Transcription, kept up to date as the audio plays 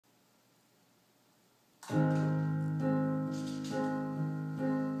I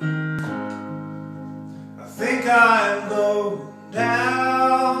think I'm going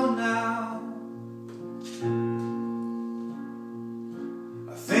down now.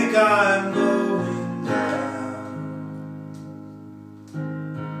 I think I'm going down.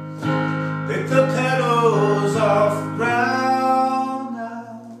 Pick the petals off the ground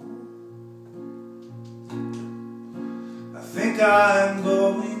now. I think I'm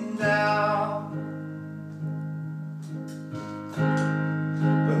going down.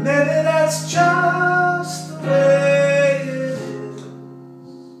 But maybe that's just the way it is.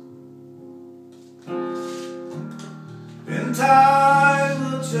 In time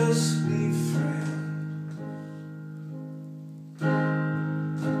we'll just be friends,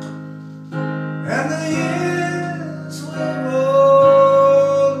 and the years will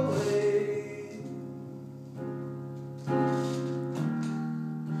roll away,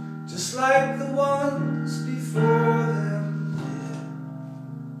 just like the ones before them.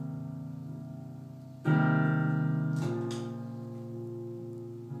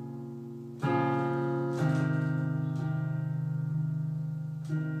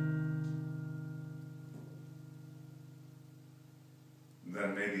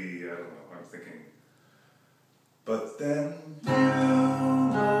 Then maybe, I don't know, I'm thinking, but then you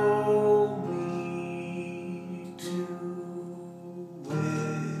know me too well.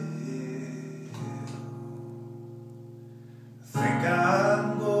 I think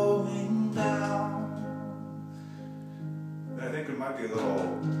I'm going down. I think it might be a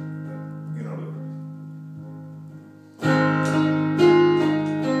little, you know,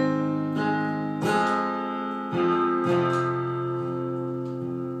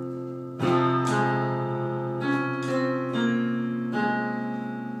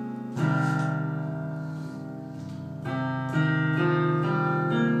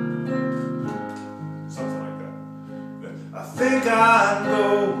 I think I'm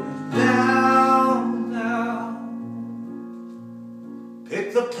going down now.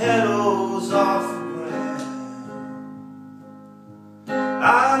 Pick the petals off the ground.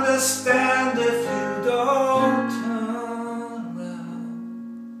 I understand if